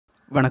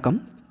வணக்கம்.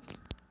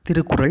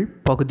 திருக்குறள்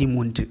பகுதி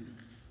 3.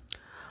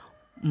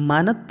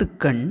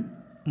 மனத்துக்கண்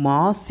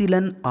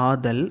மாசிலன்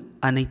ஆதல்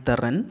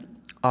அனைத்தரன்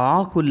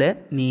ஆகுல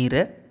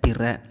நீர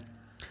பிற.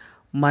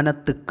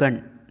 மனத்துக்கண்,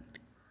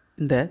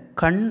 இந்த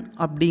கண்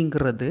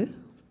அப்படிங்கிறது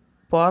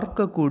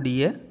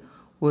பார்க்கக்கூடிய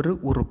ஒரு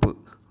உறுப்பு.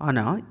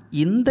 ஆனால்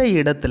இந்த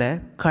இடத்துல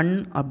கண்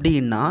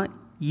அப்படின்னா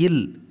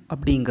இல்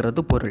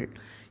அப்படிங்கிறது பொருள்.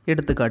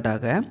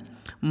 எடுத்துக்காட்டாக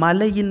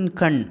மலையின்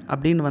கண்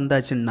அப்படின்னு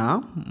வந்தாச்சுன்னா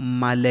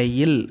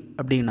மலையில்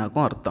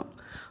அப்படின்னாக்கும் அர்த்தம்.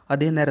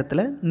 அதே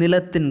நேரத்தில்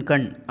நிலத்தின்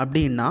கண்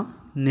அப்படின்னா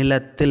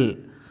நிலத்தில்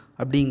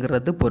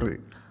அப்படிங்கிறது பொருள்.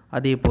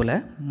 அதே போல்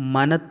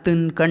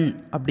மனத்தின் கண்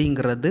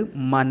அப்படிங்கிறது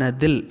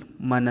மனதில்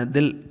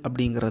மனதில்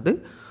அப்படிங்கிறது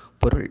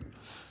பொருள்.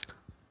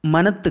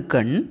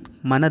 மனத்துக்கண்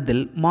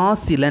மனதில்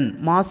மாசிலன்,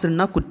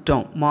 மாசுன்னா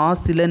குற்றம்,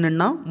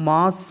 மாசிலன்னா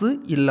மாசு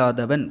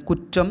இல்லாதவன்,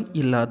 குற்றம்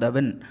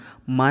இல்லாதவன்.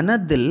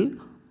 மனதில்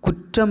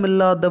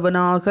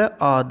குற்றமில்லாதவனாக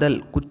ஆதல்,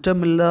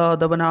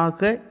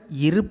 குற்றமில்லாதவனாக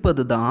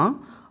இருப்பது தான்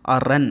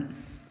அரண்.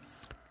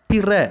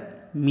 பிற,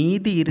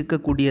 மீதி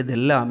இருக்கக்கூடியது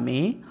எல்லாமே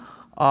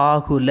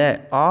ஆகுல.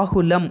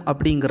 ஆகுலம்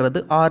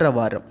அப்படிங்கிறது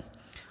ஆரவாரம்,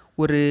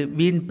 ஒரு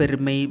வீண்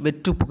பெருமை,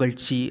 வெற்று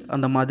புகழ்ச்சி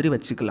அந்த மாதிரி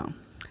வச்சுக்கலாம்.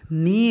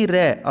 நீர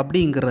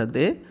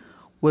அப்படிங்கிறது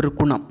ஒரு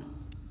குணம்.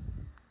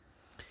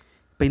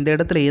 இப்போ இந்த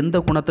இடத்துல எந்த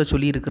குணத்தை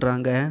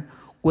சொல்லியிருக்கிறாங்க?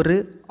 ஒரு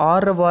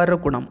ஆரவார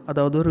குணம்,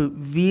 அதாவது ஒரு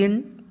வீண்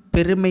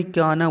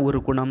பெருமைக்கான ஒரு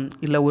குணம்,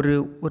 இல்லை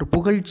ஒரு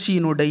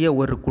புகழ்ச்சியினுடைய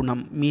ஒரு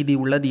குணம். மீதி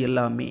உள்ளது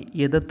எல்லாமே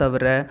எதை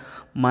தவிர,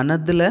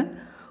 மனதில்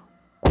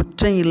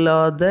குற்றம்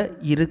இல்லாத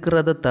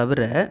இருக்கிறத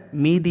தவிர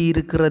மீதி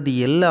இருக்கிறது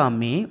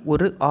எல்லாமே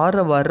ஒரு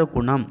ஆரவார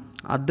குணம்.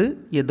 அது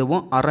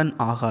எதுவும் அரண்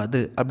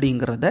ஆகாது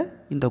அப்படிங்கிறத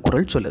இந்த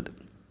குறள் சொல்லுது.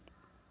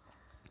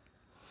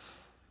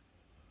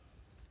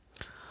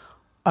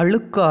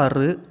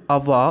 அழுக்காறு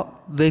அவா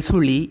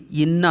வெகுளி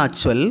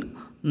இன்னாச்சொல்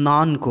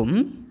நான்கும்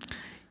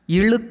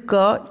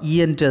இழுக்கா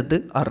இயன்றது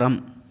அறம்.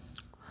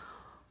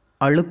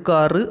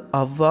 அழுக்காறு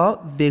அவ்வா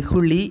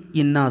வெகுளி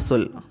இன்னா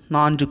சொல்,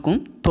 நான்குக்கும்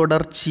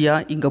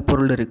தொடர்ச்சியாக இங்கே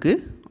பொருள்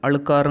இருக்குது.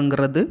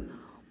 அழுக்காறுங்கிறது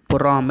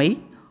பொறாமை,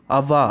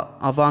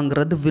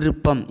 அவாங்கிறது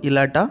விருப்பம்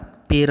இல்லாட்டா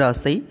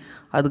பேராசை,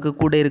 அதுக்கு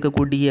கூட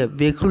இருக்கக்கூடிய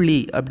வெகுளி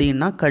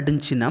அப்படின்னா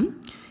கடுஞ்சினம்,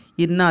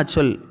 இன்னா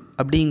சொல்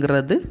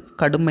அப்படிங்கிறது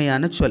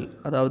கடுமையான சொல்,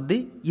 அதாவது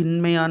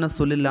இன்மையான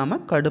சொல்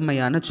இல்லாமல்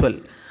கடுமையான சொல்.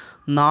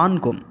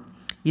 நான்கும்,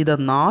 இதை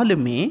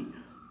நாலுமே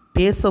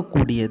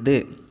பேசக்கூடியது.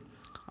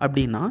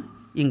 அப்படின்னா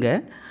இங்கே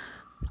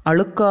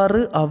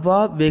அழுக்காறு அவா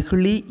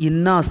வெகுளி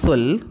இன்னா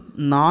சொல்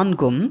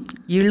நான்கும்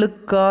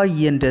இழுக்கா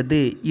என்றது.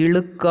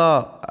 இழுக்கா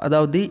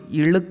அதாவது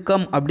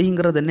இழுக்கம்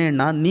அப்படிங்கிறது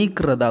என்னன்னா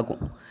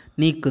நீக்கிறதாகும்,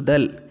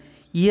 நீக்குதல்.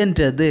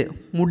 இயன்றது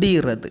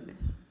முடிகிறது.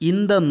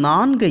 இந்த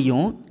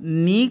நான்கையும்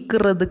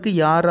நீக்கிறதுக்கு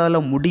யாரால்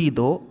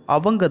முடியுதோ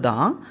அவங்க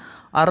தான்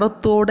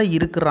அறத்தோடு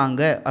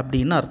இருக்கிறாங்க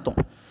அப்படின்னு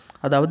அர்த்தம்.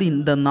 அதாவது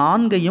இந்த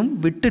நான்கையும்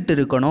விட்டுட்டு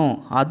இருக்கணும்,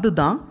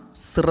 அதுதான்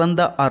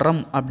சிறந்த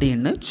அறம்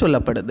அப்படின்னு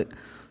சொல்லப்படுது.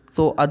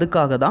 ஸோ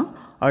அதுக்காக தான்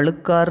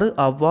அழுக்காறு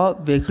அவ்வா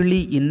வெகுளி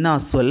இன்னா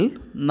சொல்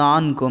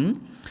நான்கும்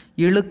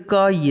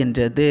இழுக்கா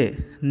என்றது,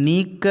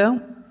 நீக்க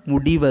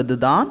முடிவது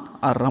தான்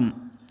அறம்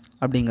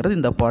அப்படிங்கிறது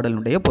இந்த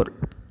பாடலுடைய பொருள்.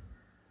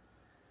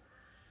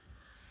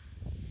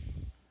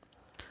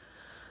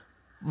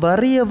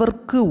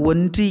 வறியவர்க்கு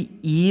ஒன்றி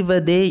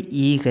ஈவதே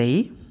ஈகை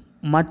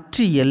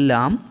மற்ற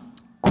எல்லாம்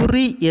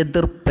குறி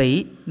எதிர்ப்பை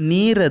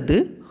நீரது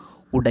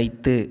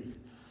உடைத்து.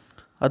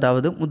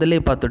 அதாவது முதலே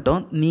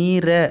பார்த்துட்டோம்,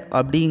 நீர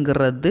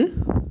அப்படிங்கிறது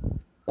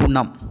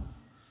குணம்,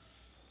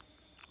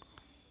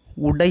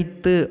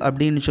 உடைத்து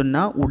அப்படின்னு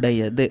சொன்னால்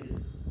உடையது.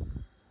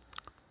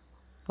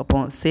 அப்போ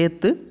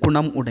சேர்த்து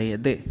குணம்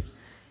உடையது.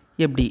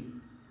 எப்படி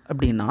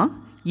அப்படின்னா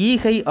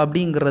ஈகை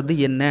அப்படிங்கிறது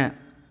என்ன,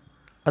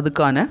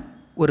 அதுக்கான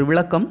ஒரு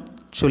விளக்கம்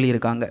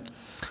சொல்லியிருக்காங்க.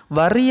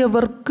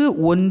 வறியவர்க்கு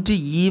ஒன்று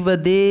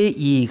ஈவதே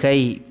ஈகை.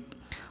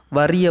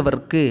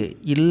 வறியவர்க்கு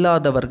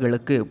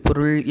இல்லாதவர்களுக்கு,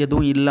 பொருள்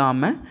எதுவும்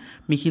இல்லாமல்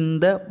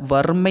மிகுந்த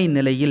வறுமை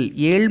நிலையில்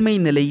ஏழ்மை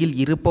நிலையில்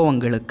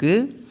இருப்பவங்களுக்கு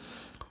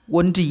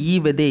ஒன்று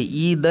ஈவதே,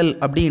 ஈதல்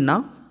அப்படின்னா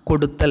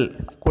கொடுத்தல்,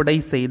 கொடை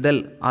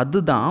செய்தல்,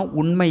 அதுதான்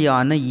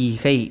உண்மையான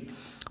ஈகை.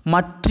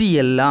 மற்ற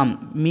எல்லாம்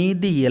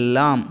மீதி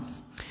எல்லாம்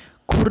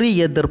குறி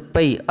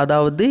எதிர்ப்பை,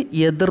 அதாவது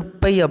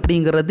எதிர்ப்பை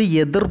அப்படிங்கிறது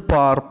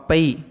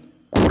எதிர்பார்ப்பை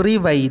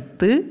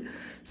குறிவைத்து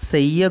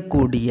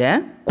செய்யக்கூடிய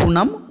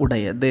குணம்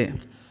உடையது.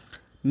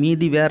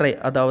 மீதி வேற,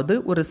 அதாவது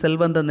ஒரு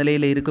செல்வந்த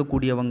நிலையில்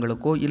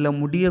இருக்கக்கூடியவங்களுக்கோ இல்லை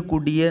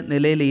முடியக்கூடிய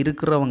நிலையில்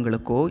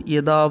இருக்கிறவங்களுக்கோ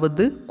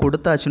ஏதாவது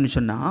கொடுத்தாச்சுன்னு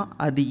சொன்னால்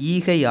அது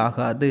ஈகை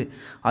ஆகாது.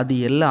 அது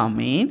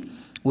எல்லாமே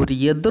ஒரு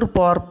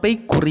எதிர்பார்ப்பை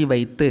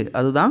குறிவைத்து,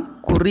 அதுதான்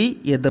குறி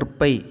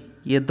எதிர்ப்பை,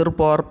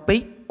 எதிர்பார்ப்பை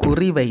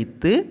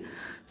குறிவைத்து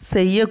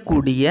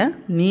செய்யக்கூடிய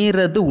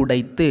நீரது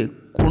உடைத்து,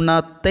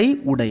 குணத்தை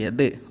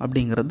உடையது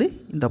அப்படிங்கிறது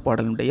இந்த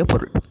பாடலுடைய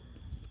பொருள்.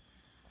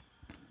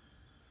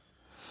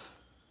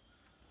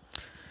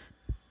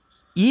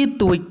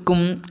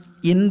 ஈத்துவைக்கும்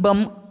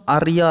இன்பம்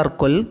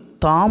அறியார்கொல்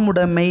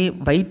தாமுடைமை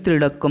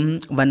வைத்திழக்கும்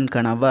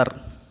வன்கணவர்.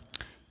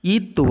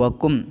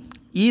 ஈத்துவக்கும்,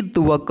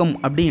 ஈத்துவக்கும்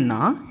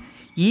அப்படின்னா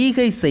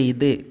ஈகை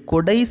செய்து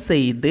கொடை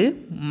செய்து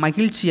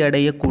மகிழ்ச்சி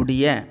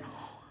அடையக்கூடிய,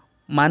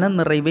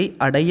 மனநிறைவை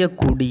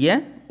அடையக்கூடிய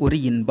ஒரு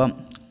இன்பம்.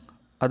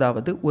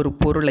 அதாவது ஒரு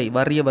பொருளை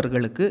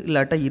வறியவர்களுக்கு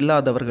இல்லாட்ட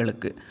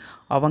இல்லாதவர்களுக்கு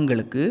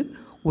அவங்களுக்கு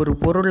ஒரு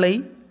பொருளை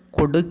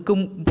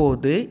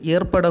கொடுக்கும்போது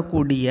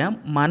ஏற்படக்கூடிய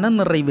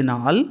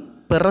மனநிறைவினால்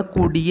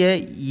பெறக்கூடிய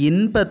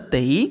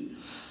இன்பத்தை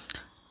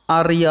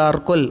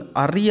அறியார்கொல்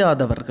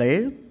அறியாதவர்கள்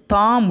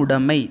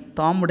தாமுடைமை,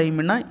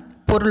 தாமுடைமைனா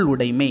பொருள்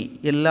உடைமை,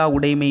 எல்லா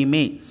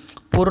உடைமையுமே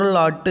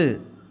பொருளாட்டு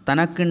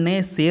தனக்குன்னே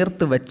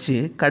சேர்த்து வச்சு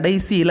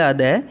கடைசியில்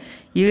அதை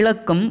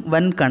இழக்கும்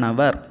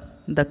வன்கணவர்.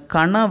 இந்த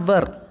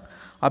கணவர்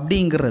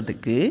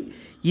அப்படிங்கிறதுக்கு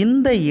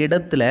இந்த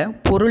இடத்துல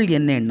பொருள்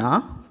என்னன்னா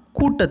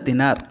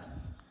கூட்டத்தினர்,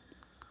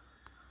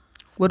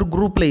 ஒரு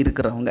குரூப்பில்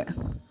இருக்கிறவங்க.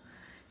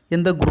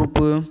 எந்த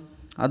குரூப்பு?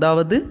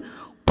 அதாவது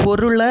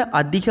பொருளை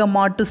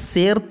அதிகமாட்டு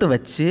சேர்த்து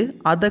வச்சு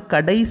அதை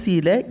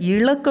கடைசியில்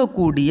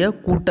இழக்கக்கூடிய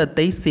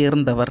கூட்டத்தை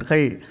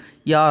சேர்ந்தவர்கள்.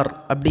 யார்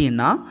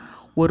அப்படின்னா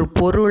ஒரு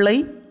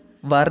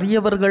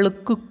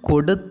வறியவர்களுக்கு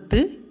கொடுத்து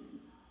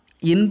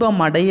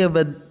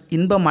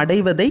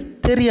இன்பமடைவதை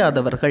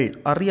தெரியாதவர்கள்,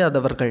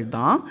 அறியாதவர்கள்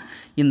தான்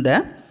இந்த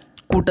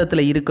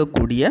கூட்டத்தில்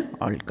இருக்கக்கூடிய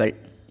ஆட்கள்.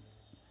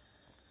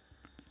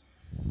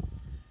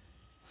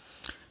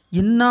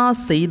 இன்னா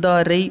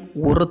செய்தாரை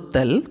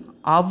ஒருத்தல்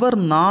அவர்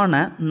நாண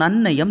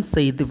நன்னயம்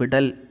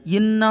செய்துவிடல்.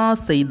 இன்னா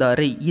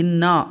செய்தாரை,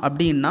 இன்னா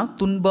அப்படின்னா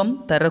துன்பம்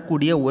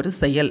தரக்கூடிய ஒரு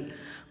செயல்,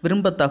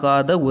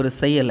 விரும்பத்தகாத ஒரு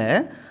செயலை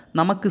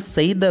நமக்கு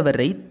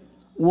செய்தவரை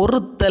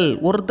ஒருத்தல்,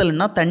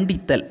 ஒருத்தல்னா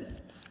தண்டித்தல்.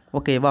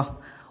 ஓகேவா?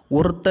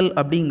 ஒருத்தல்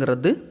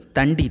அப்படிங்கிறது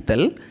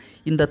தண்டித்தல்.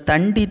 இந்த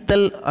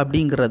தண்டித்தல்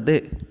அப்படிங்கிறது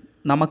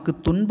நமக்கு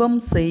துன்பம்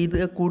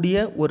செய்யக்கூடிய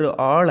ஒரு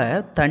ஆளை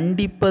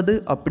தண்டிப்பது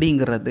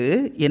அப்படிங்கிறது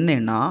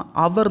என்னென்னா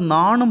அவர்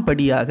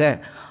நாணும்படியாக,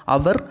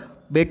 அவர்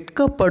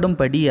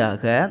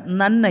வெட்கப்படும்படியாக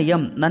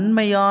நன்னயம்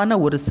நன்மையான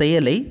ஒரு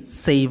செயலை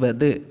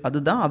செய்வது.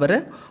 அதுதான் அவரை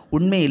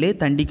உண்மையிலே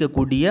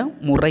தண்டிக்கக்கூடிய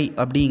முறை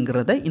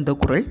அப்படிங்கிறத இந்த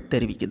குறள்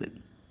தெரிவிக்குது.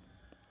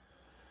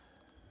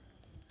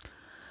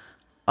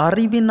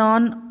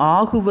 அறிவினான்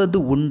ஆகுவது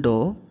உண்டோ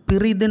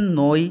பிறிதின்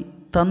நோய்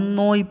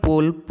தன்னோய்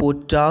போல்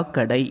போற்றா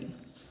கடை.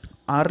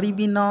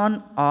 அறிவினான்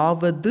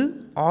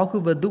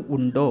ஆகுவது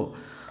உண்டோ,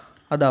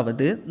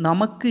 அதாவது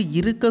நமக்கு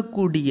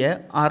இருக்கக்கூடிய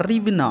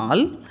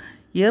அறிவினால்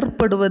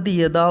ஏற்படுவது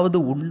ஏதாவது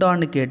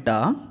உண்டான்னு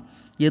கேட்டால்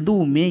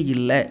எதுவுமே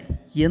இல்லை.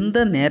 எந்த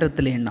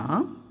நேரத்திலனா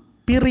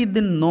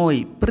பிறிதின்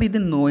நோய்,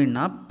 பிறிதின்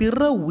நோய்னா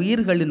பிற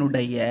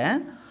உயிர்களினுடைய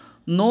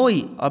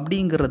நோய்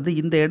அப்படிங்கிறது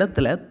இந்த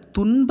இடத்துல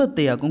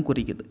துன்பத்தையாகவும்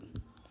குறிக்குது.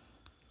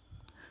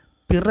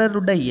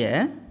 பிறருடைய,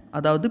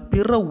 அதாவது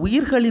பிற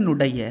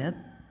உயிர்களினுடைய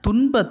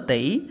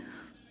துன்பத்தை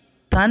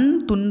தன்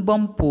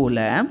துன்பம் போல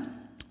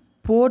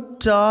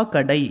போற்றா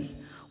கடை.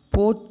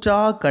 போற்றா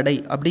கடை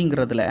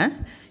அப்படிங்கிறதுல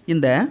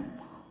இந்த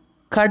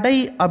கடை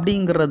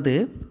அப்படிங்கிறது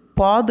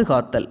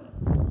பாதுகாத்தல்,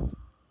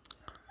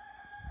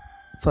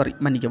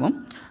 மன்னிக்கவும்,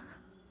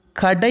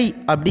 கடை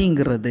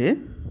அப்படிங்கிறது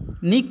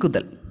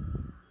நீக்குதல்.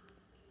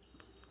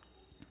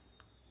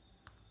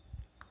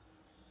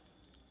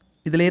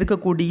 இதில்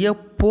இருக்கக்கூடிய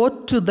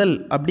போற்றுதல்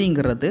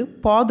அப்படிங்கிறது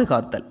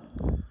பாதுகாத்தல்.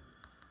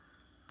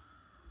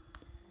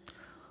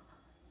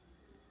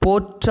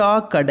 போற்றா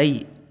கடை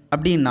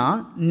அப்படின்னா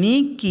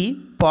நீக்கி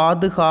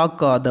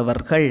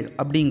பாதுகாக்காதவர்கள்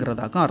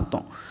அப்படிங்கிறதாக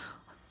அர்த்தம்.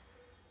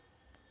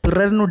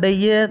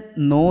 பிறனுடைய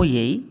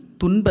நோயை,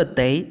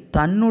 துன்பத்தை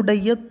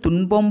தன்னுடைய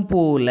துன்பம்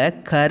போல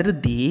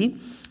கருதி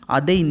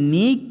அதை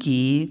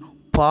நீக்கி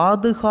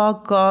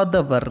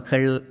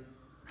பாதுகாக்காதவர்கள்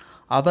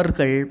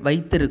அவர்கள்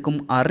வைத்திருக்கும்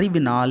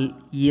அறிவினால்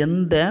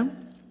எந்த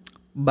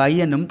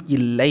பயனும்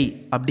இல்லை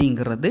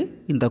அப்படிங்கிறது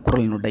இந்த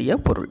குறளினுடைய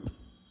பொருள்.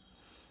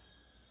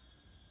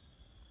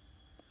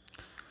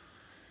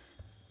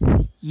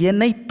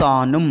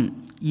 எனைத்தானும்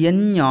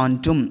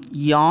எஞ்ஞான்றும்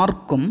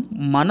யார்க்கும்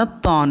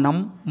மனத்தானம்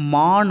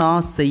மானா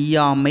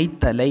செய்யாமை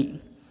தலை.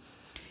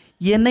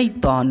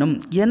 எனைத்தானும்,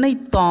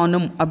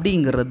 எனைத்தானும்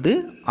அப்படிங்கிறது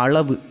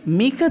அளவு,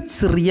 மிகச்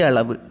சிறிய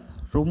அளவு,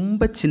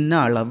 ரொம்ப சின்ன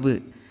அளவு.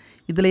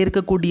 இதில்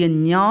இருக்கக்கூடிய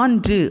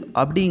ஞான்று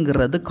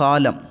அப்படிங்கிறது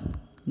காலம்,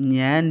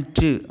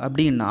 ஞான்று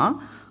அப்படின்னா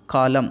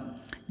காலம்.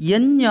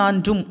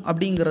 எஞ்ஞான்றும்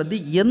அப்படிங்கிறது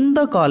எந்த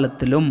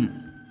காலத்திலும்,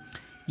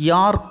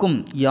 யாருக்கும்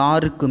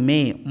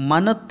யாருக்குமே,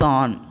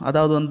 மனத்தான்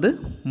அதாவது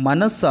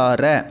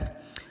மனசார.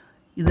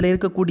 இதில்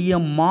இருக்கக்கூடிய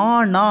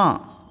மானா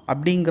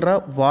அப்படிங்கிற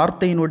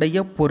வார்த்தையினுடைய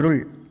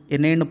பொருள்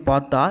என்னன்னு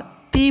பார்த்தா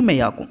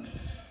தீமையாகும்.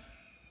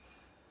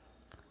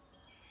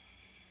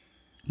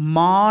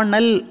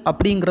 மானல்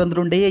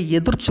அப்படிங்கிறதுடைய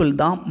எதிர்ச்சொல்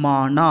தான்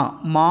மானா.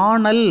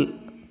 மானல்,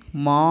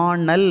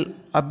 மானல்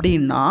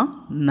அப்படின்னா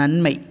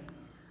நன்மை.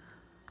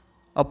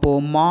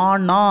 அப்போது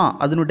மானா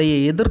அதனுடைய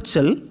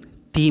எதிர்ச்சொல்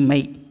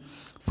தீமை.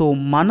 ஸோ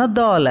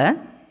மனதால்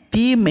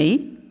தீமை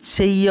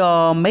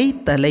செய்யாமை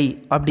தலை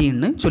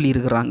அப்படின்னு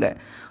சொல்லியிருக்கிறாங்க.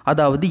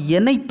 அதாவது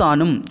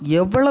எனைத்தானும்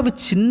எவ்வளவு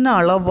சின்ன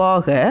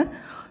அளவாக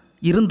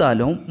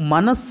இருந்தாலும்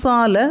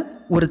மனசால்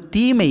ஒரு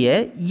தீமையை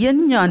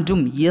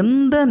எஞ்ஞான்றும்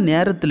எந்த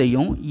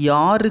நேரத்திலையும்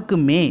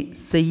யாருக்குமே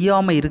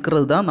செய்யாமல்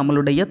இருக்கிறது தான்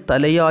நம்மளுடைய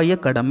தலையாய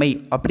கடமை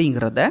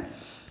அப்படிங்கிறத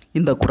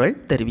இந்த குறள்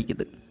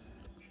தெரிவிக்குது.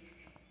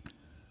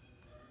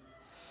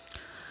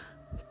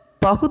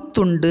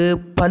 பகுத்துண்டு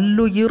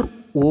பல்லுயிர்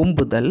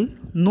ஓம்புதல்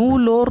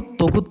நூலோர்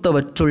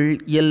தொகுத்தவற்றுள்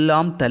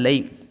எல்லாம் தலை.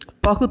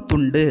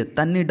 பகுத்துண்டு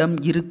தன்னிடம்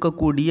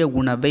இருக்கக்கூடிய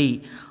உணவை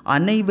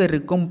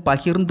அனைவருக்கும்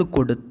பகிர்ந்து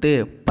கொடுத்து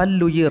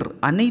பல்லுயிர்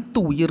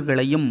அனைத்து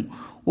உயிர்களையும்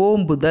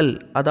ஓம்புதல்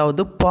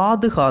அதாவது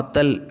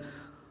பாதுகாத்தல்,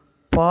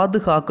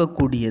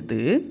 பாதுகாக்கக்கூடியது.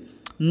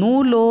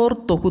 நூலோர்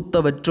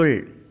தொகுத்தவற்றுள்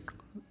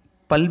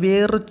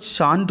பல்வேறு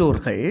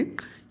சான்றோர்கள்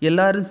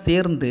எல்லாரும்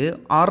சேர்ந்து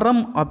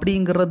அறம்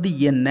அப்படிங்கிறது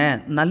என்ன,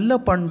 நல்ல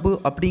பண்பு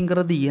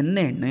அப்படிங்கிறது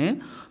என்னன்னு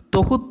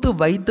தொகுத்து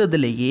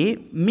வைத்ததிலேயே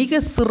மிக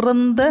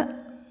சிறந்த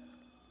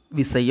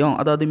விஷயம்,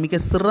 அதாவது மிக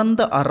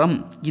சிறந்த அறம்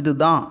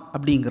இதுதான்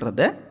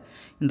அப்படிங்கிறத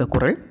இந்த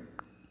குறள்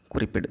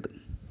குறிப்பிடுது.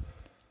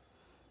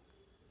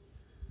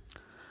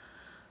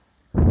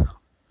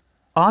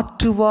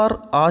 ஆற்றுவார்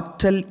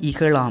ஆற்றல்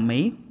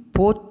இகழாமை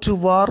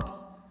போற்றுவார்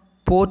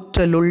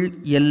போற்றலுள்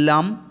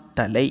எல்லாம்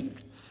தலை.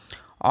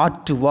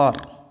 ஆற்றுவார்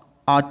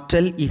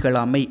ஆற்றல்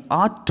இகழாமை.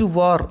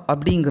 ஆற்றுவார்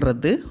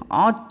அப்படிங்கிறது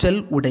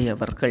ஆற்றல்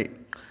உடையவர்கள்,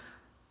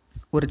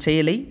 ஒரு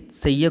செயலை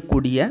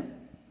செய்யக்கூடிய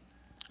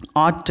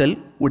ஆற்றல்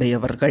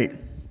உடையவர்கள்.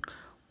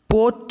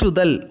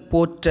 போற்றுதல்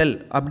போற்றல்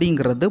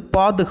அப்படிங்கிறது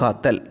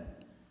பாதுகாத்தல்,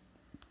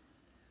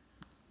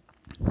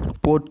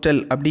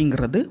 போற்றல்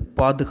அப்படிங்கிறது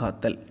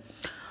பாதுகாத்தல்.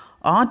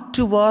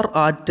 ஆற்றுவார்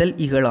ஆற்றல்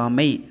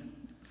இகழாமை,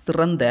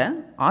 சிறந்த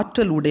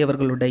ஆற்றல்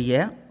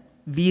உடையவர்களுடைய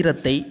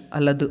வீரத்தை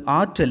அல்லது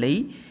ஆற்றலை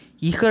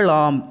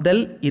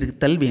இகழாதல்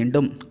இருத்தல்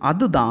வேண்டும்.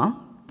 அதுதான்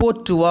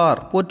போற்றுவார்.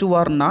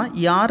 போற்றுவார்னா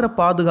யாரை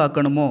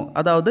பாதுகாக்கணுமோ,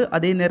 அதாவது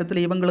அதே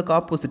நேரத்தில் இவங்களுக்கு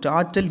ஆப்போசிட்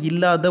ஆற்றல்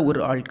இல்லாத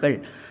ஒரு ஆட்கள்,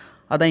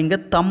 அதான் இங்கே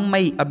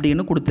தம்மை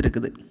அப்படின்னு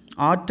கொடுத்துருக்குது.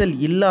 ஆற்றல்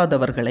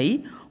இல்லாதவர்களை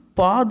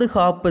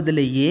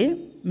பாதுகாப்பதிலேயே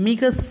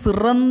மிக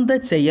சிறந்த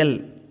செயல்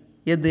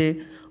எது?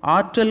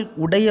 ஆற்றல்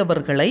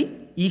உடையவர்களை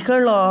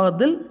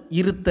இகழாதல்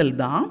இருத்தல்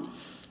தான்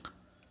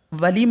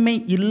வலிமை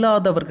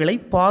இல்லாதவர்களை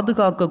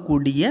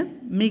பாதுகாக்கக்கூடிய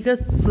மிக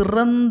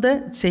சிறந்த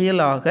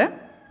செயலாக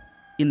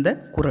இந்த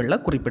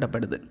குறளில்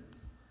குறிப்பிடப்படுது.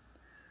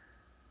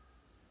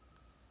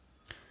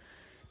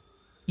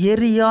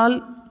 எரியால்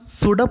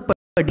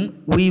சுடப்படும்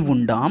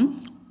உய்வுண்டாம்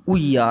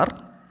உய்யார்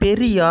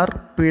பெரியார்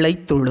பிழை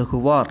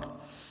தொழுகுவார்.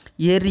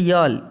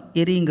 எரியால்,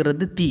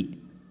 எரிங்கிறது தீ,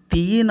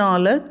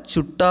 தீயினால்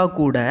சுட்டா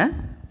கூட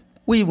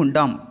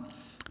உய்வுண்டாம்,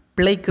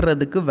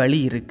 பிழைக்கிறதுக்கு வழி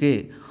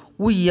இருக்குது.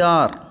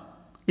 உய்யார்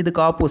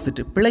இதுக்கு ஆப்போசிட்,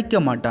 பிழைக்க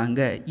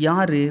மாட்டாங்க.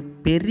 யார்?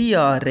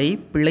 பெரியாரை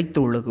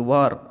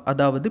பிழைத்தொழுகுவார்,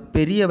 அதாவது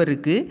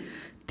பெரியவருக்கு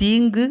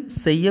தீங்கு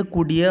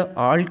செய்யக்கூடிய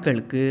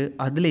ஆட்களுக்கு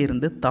அதில்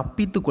இருந்து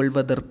தப்பித்து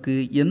கொள்வதற்கு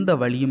எந்த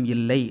வழியும்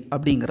இல்லை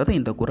அப்படிங்கிறத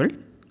இந்த குறள்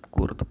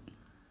கூறுது.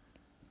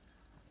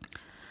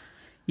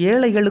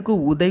 ஏழைகளுக்கு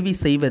உதவி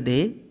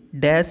செய்வதே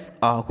டேஸ்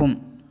ஆகும்.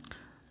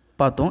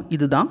 பார்த்தோம்,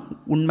 இதுதான்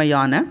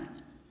உண்மையான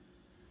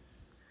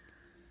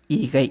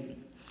ஈகை.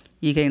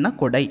 ஈகைனா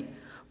கொடை.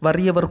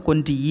 வறியவர்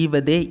கொன்று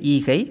ஈவதே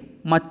ஈகை,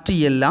 மற்ற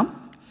எல்லாம்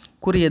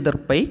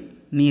குறியதற்பை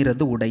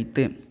நீரது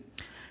உடைத்து.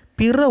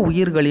 பிற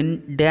உயிர்களின்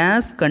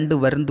டேஸ் கண்டு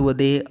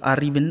வருந்துவதே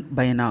அறிவின்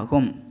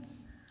பயனாகும்.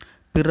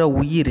 பிற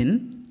உயிரின்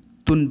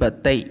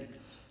துன்பத்தை,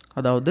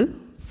 அதாவது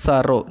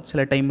சாரோ,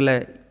 சில டைமில்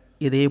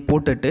இதையே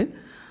போட்டுட்டு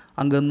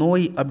அங்கே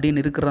நோய்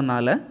அப்படின்னு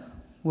இருக்கிறனால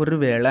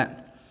ஒருவேளை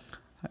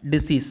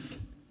டிசீஸ்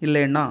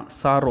இல்லைன்னா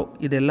சாரோ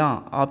இதெல்லாம்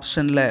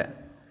ஆப்ஷனில்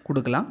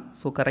கொடுக்கலாம்.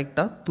 ஸோ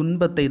கரெக்டாக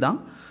துன்பத்தை தான்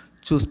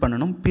சூஸ்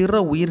பண்ணணும்.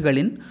 பிற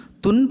உயிர்களின்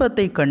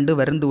துன்பத்தை கண்டு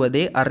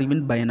வருந்துவதே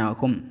அறிவின்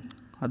பயனாகும்.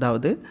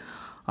 அதாவது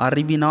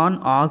அறிவினான்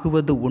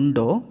ஆகுவது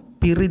உண்டோ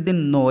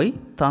பிறிதின் நோய்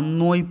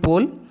தன்னோய்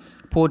போல்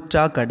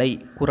போற்றா கடை.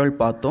 குறள்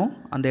பார்த்தோம்,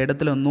 அந்த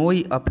இடத்துல நோய்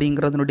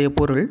அப்படிங்கிறதுனுடைய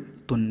பொருள்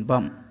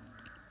துன்பம்.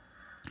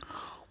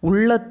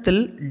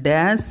 உள்ளத்தில்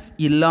டேஸ்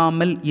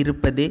இல்லாமல்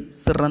இருப்பதே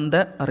சிறந்த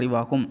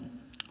அறிவாகும்.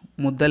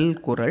 முதல்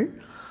குறள்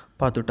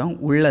பார்த்துட்டோம்.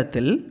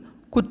 உள்ளத்தில்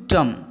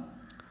குற்றம்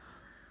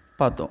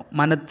பார்த்தோம்.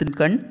 மனத்தின்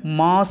கண்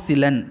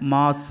மாசிலன்,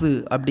 மாசு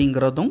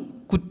அப்படிங்கிறதும்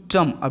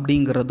குற்றம்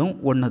அப்படிங்கிறதும்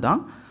ஒன்று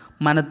தான்.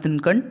 மனத்தின்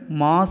கண்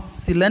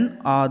மாசிலன்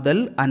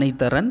ஆதல்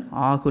அனைத்தரன்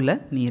ஆகுல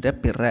நீர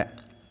பிற.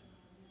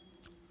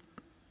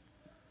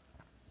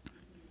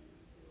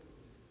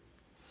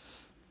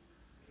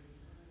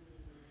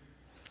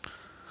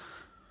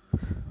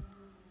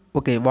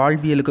 ஓகே,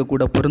 வாழ்வியலுக்கு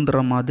கூட பொருந்துகிற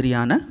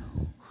மாதிரியான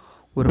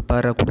ஒரு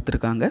பாறை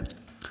கொடுத்துருக்காங்க.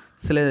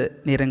 சில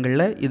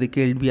நேரங்களில் இது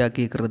கேள்வியாக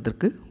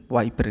கேட்குறதுக்கு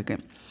வாய்ப்பு இருக்கு.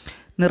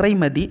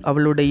 நிறைமதி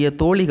அவளுடைய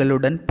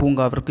தோழிகளுடன்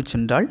பூங்காவிற்கு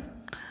சென்றாள்.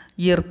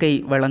 இயற்கை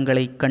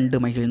வளங்களை கண்டு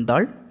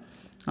மகிழ்ந்தாள்.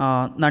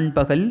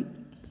 நண்பகல்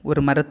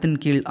ஒரு மரத்தின்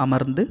கீழ்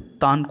அமர்ந்து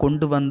தான்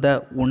கொண்டு வந்த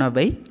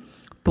உணவை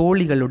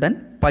தோழிகளுடன்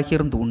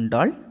பகிர்ந்து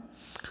உண்டாள்.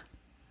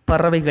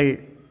 பறவைகள்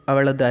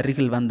அவளது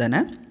அருகில்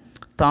வந்தன.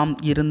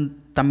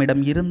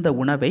 தம்மிடம் இருந்த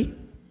உணவை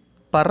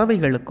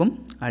பறவைகளுக்கும்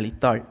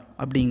அளித்தாள்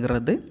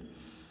அப்படிங்கிறது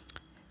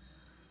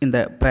இந்த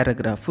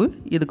பேராகிராஃபு.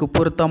 இதுக்கு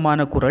பொருத்தமான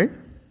குறள்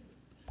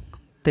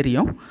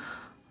தெரியும்.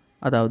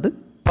 அதாவது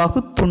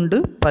பகுத்துண்டு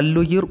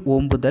பல்லுயிர்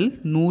ஓம்புதல்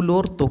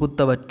நூலோர்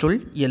தொகுத்தவற்றுள்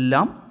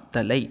எல்லாம்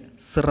தலை.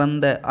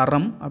 சிறந்த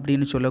அறம்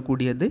அப்படின்னு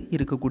சொல்லக்கூடியது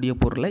இருக்கக்கூடிய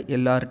பொருளை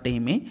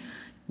எல்லார்கிட்டையுமே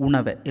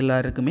உணவை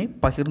எல்லாருக்குமே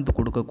பகிர்ந்து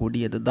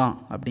கொடுக்கக்கூடியது தான்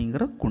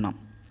அப்படிங்கிற குணம்.